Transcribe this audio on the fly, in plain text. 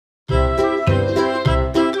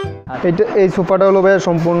এটা এই সোফাটা হলো ভাইয়া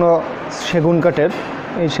সম্পূর্ণ সেগুন কাঠের।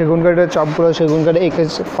 এই সেগুন কাঠের চাপগুলো সেগুন কাঠের, এই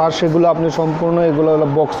পাশেগুলো আপনি সম্পূর্ণ এগুলো হলো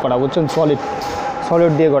বক্স করা, বুঝছেন,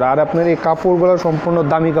 সলিড দিয়ে করা। আর আপনার এই কাপড়গুলো সম্পূর্ণ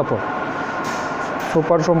দামি কাপড়,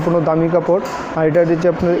 সোফার সম্পূর্ণ দামি কাপড়। আর এটা দিচ্ছে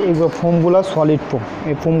আপনার এইগুলো ফোমগুলো সলিড ফোম,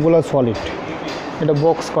 এই ফোমগুলো সলিড, এটা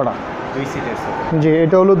বক্স করা। 2 সিটের জি,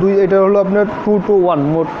 এটা হলো আপনার 2 to 1,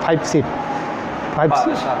 মোট 5 সিট। 5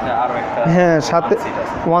 সিট সাথে আরো একটা, হ্যাঁ, সাথে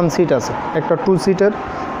 1 সিট আছে, একটা 2 সিটের,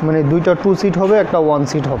 মানে দুইটা 2 সিট হবে, একটা 1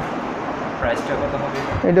 সিট হবে। প্রাইসটা কত হবে?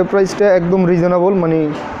 এটা প্রাইসটা একদম রিজনেবল, মানে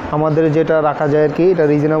আমাদের যেটা রাখা যায় আর কি, এটা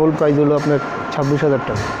রিজনেবল প্রাইস হলো আপনার 26,000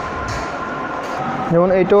 টাকা। যেমন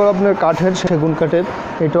এইটাও আপনার কাঠের, সেগুন কাঠের,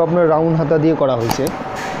 এটাও আপনার রাউন্ড হাতা দিয়ে করা হয়েছে,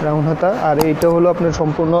 রাউন্ড হাতা। আর এইটা হলো আপনার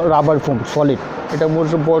সম্পূর্ণ রাবার ফোম সলিড, এটা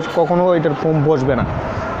কখনও এটার ফোম বসবে না,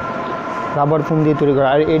 রাবার ফোম দিয়ে তৈরি করা।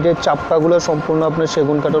 আর এটার চাপটাগুলো সম্পূর্ণ আপনার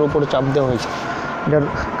সেগুন কাঠের উপরে চাপ দেওয়া হয়েছে। এটার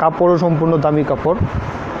কাপড়ও সম্পূর্ণ দামি কাপড়।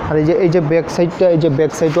 আর এই যে ব্যাক সাইডটা, এই যে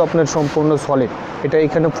ব্যাক সাইডও আপনার সম্পূর্ণ সলিড, এটা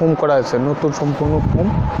এখানে ফোম করা আছে, নতুন সম্পূর্ণ ফোম।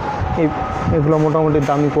 এগুলো মোটামুটি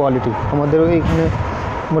দামি কোয়ালিটি। আমাদেরও এইখানে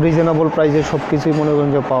রিজনেবল প্রাইসে সব কিছুই মনে করেন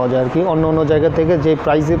যে পাওয়া যায় আর কি। অন্য অন্য জায়গা থেকে যে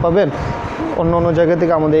প্রাইসে পাবেন, অন্য অন্য জায়গা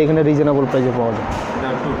থেকে আমাদের এখানে রিজনেবল প্রাইসে পাওয়া যায়।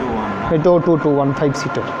 এটাও 2 to 1 5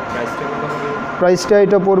 সিটার। প্রাইসটা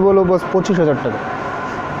এটা পড়বে হলো বাস 25,000 টাকা।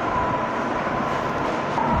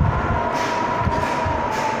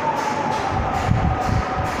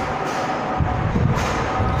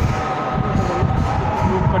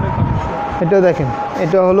 এটা দেখেন,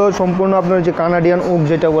 এটা হলো সম্পূর্ণ আপনার যে কানাডিয়ান ওক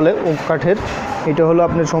যেটা বলে, ওক কাঠের। এটা হলো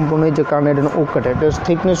আপনার সম্পূর্ণ এই যে কানাডিয়ান ওক কাঠের, এটা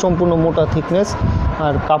থিকনেস সম্পূর্ণ মোটা থিকনেস।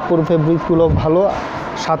 আর কাপড় ফেব্রিকগুলো ভালো,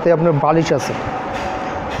 সাথে আপনার বালিশ আছে,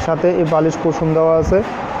 সাথে এই বালিশ কুশন দেওয়া আছে।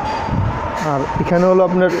 আর এখানে হলো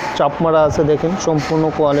আপনার চাপ মারা আছে, দেখেন সম্পূর্ণ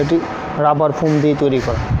কোয়ালিটি রাবার ফোম দিয়ে তৈরি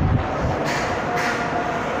করা।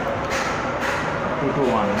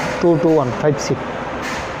 2 to 1 5 সিট।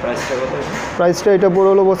 প্রাইসটা এটা পড়ে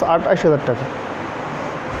হলো বস 28,000 টাকা।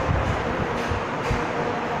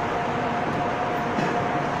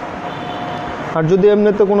 আর যদি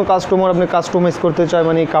এমনিতে কোনো কাস্টমার আপনি কাস্টমাইজ করতে চায়,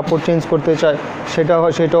 মানে কাপড় চেঞ্জ করতে চায়,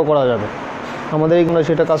 সেটাও করা যাবে। আমাদের এইগুলো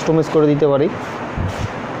সেটা কাস্টমাইজ করে দিতে পারি।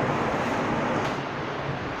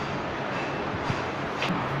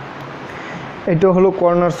 এটা হলো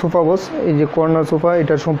কর্নার সোফা বস। এই যে কর্নার সোফা,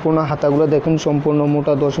 এটার সম্পূর্ণ হাতাগুলো দেখুন সম্পূর্ণ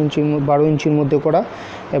মোটা 10 ইঞ্চির 12 ইঞ্চির মধ্যে করা,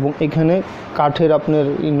 এবং এখানে কাঠের আপনার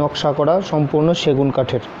নকশা করা, সম্পূর্ণ সেগুন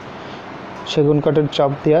কাঠের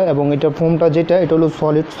চাপ দেওয়া। এবং এটা ফোমটা যেটা, এটা হলো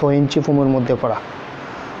সলিড 6 ইঞ্চি ফোমের মধ্যে করা,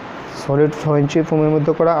 সলিড 6 ইঞ্চি ফোমের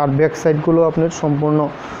মধ্যে করা। আর ব্যাক সাইডগুলো আপনার সম্পূর্ণ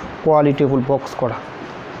কোয়ালিটিফুল বক্স করা।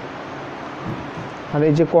 আর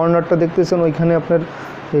এই যে কর্নারটা দেখতেছেন, ওইখানে আপনার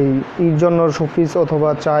এই জন্য শোপিস অথবা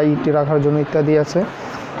চা ইটি রাখার জন্য ইত্যাদি আছে।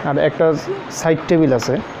 আর একটা সাইড টেবিল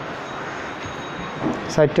আছে,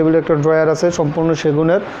 সাইড টেবিলে একটা ড্রয়ার আছে সম্পূর্ণ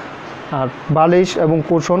সেগুনের। আর বালিশ এবং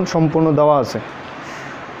কুশন সম্পূর্ণ দেওয়া আছে।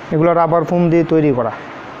 এগুলো রাবার ফোম দিয়ে তৈরি করা,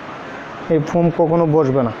 এই ফোম কখনো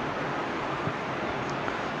বসবে না।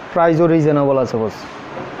 প্রাইসও রিজনেবল আছে বস।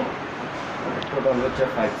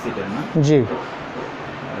 জি,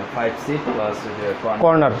 5 সিট প্লাস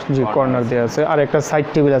কর্নার, জি কর্নার দেওয়া আছে। আর একটা সাইড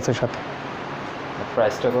টেবিল আছে সাথে।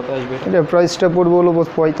 প্রাইসটা কত আসবে? এটা প্রাইসটা পড়বে হলো বস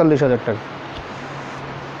 45,000 টাকা,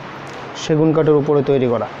 সেগুন কাঠের উপরে তৈরি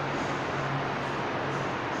করা।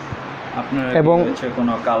 আপনারা এবং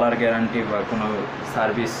কোনো কালার গ্যারান্টি বা কোনো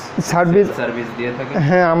সার্ভিস দিয়ে থাকেন?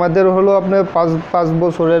 হ্যাঁ, আমাদের হলো আপনার 5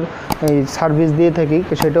 বছরের এই সার্ভিস দিয়ে থাকি।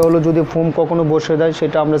 সেটা হলো যদি ফোম কখনো বসে যায়,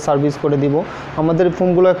 সেটা আমরা সার্ভিস করে দিব। আমাদের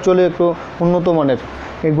ফোমগুলো অ্যাকচুয়ালি একটু উন্নত মানের,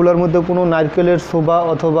 এগুলোর মধ্যে কোনো নারকেলের শোভা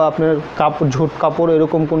অথবা আপনার ঝুট কাপড়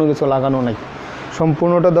এরকম কোনো কিছু লাগানো নাই।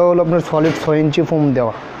 সম্পূর্ণটা দেওয়া হলো আপনার সলিড 6 ইঞ্চি ফোম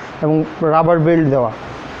দেওয়া এবং রাবার বেল্ট দেওয়া।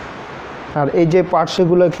 আর এই যে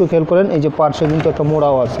পার্শ্বেগুলো একটু খেয়াল করেন, এই যে পার্শ্বে কিন্তু একটা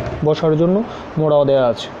মোড়াও আছে, বসার জন্য মোড়াও দেওয়া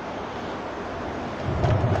আছে।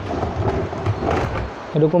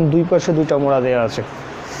 এরকম দুই পাশে 2টা মোড়া দেওয়া আছে।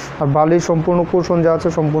 আর বালির সম্পূর্ণ কুশন যা আছে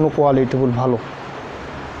সম্পূর্ণ কোয়ালিটিফুল ভালো।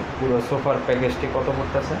 পুরো সোফার প্যাকেজটি কত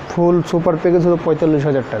পড়তেছে? ফুল সুপার প্যাকেজ হলো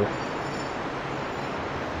 45,000 টাকা।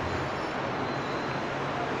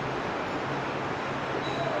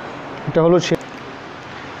 এটা হলো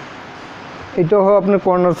এটা হলো আপনার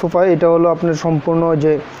কর্নার সোফা। এটা হলো আপনার সম্পূর্ণ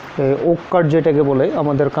যে ওক কাঠ যেটাকে বলে,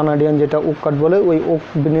 আমাদের কানাডিয়ান যেটা ওক কাঠ বলে, ওই ওক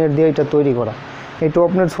বিনের দিয়ে এটা তৈরি করা। এটাও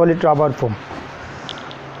আপনার সলিড রাবার ফোম,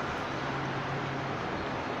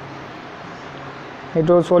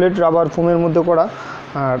 এটাও সলিড রাবার ফোমের মধ্যে করা।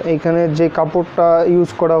 আর এইখানে যে কাপড়টা ইউজ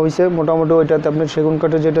করা হয়েছে মোটামুটি ওইটাতে আপনার সেগুন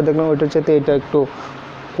কাঠের যেটা দেখলাম ওইটার চাইতে এটা একটু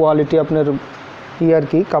কোয়ালিটি আপনার আর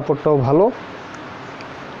কি, কাপড়টাও ভালো।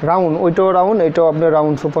 রাউন্ড, ওইটাও রাউন্ড, এটাও আপনার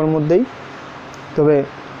রাউন্ড সোফার মধ্যেই। তবে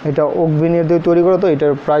এটা ওক ভিনিয়ার দিয়ে তৈরি করা, তো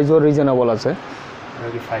এটার প্রাইসও রিজনেবল আছে।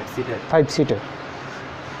 5 সিটার? 5 সিটের,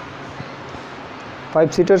 5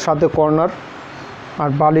 সিটের সাথে কর্নার আর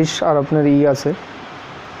বালিশ আর আপনার আছে,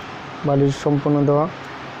 বালিশ সম্পূর্ণ দেওয়া।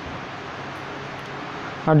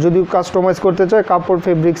 আর যদি কাস্টমাইজ করতে চায় কাপড়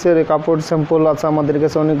ফেব্রিক্সের কাপড় স্যাম্পল আছে আমাদের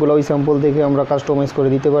কাছে অনেকগুলো, ওই স্যাম্পল দেখে আমরা কাস্টমাইজ করে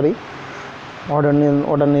দিতে পারি।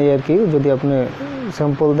 অর্ডার নেই আর কি। যদি আপনি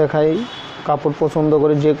স্যাম্পল দেখাই, কাপড় পছন্দ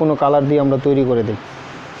করে যে কোনো কালার দিয়ে আমরা তৈরি করে দিই।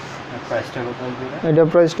 প্রাইসটা কত হবে? এটা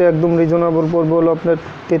প্রাইসটা একদম রিজনেবল পড়বে হলো আপনার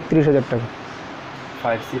 33,000 টাকা।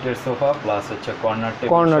 5 সিটের সোফা প্লাস হচ্ছে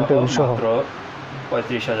কর্নার টেবিল সহ মাত্র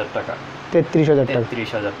 35,000 টাকা। 33,000 টাকা।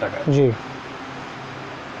 33,000 টাকা, জি।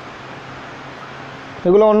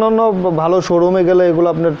 এগুলো অন্যান্য ভালো শোরুমে গেলে এগুলো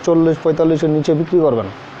আপনার 40-45-এর নিচে বিক্রি করবেন।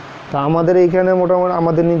 তা আমাদের এইখানে মোটামুটি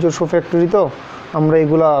আমাদের নিজস্ব ফ্যাক্টরি, তো আমরা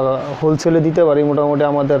এগুলা হোলসেলে দিতে পারি। মোটামুটি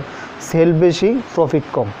আমাদের সেল বেশি, প্রফিট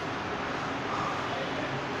কম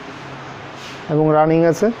এবং রানিং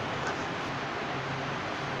আছে।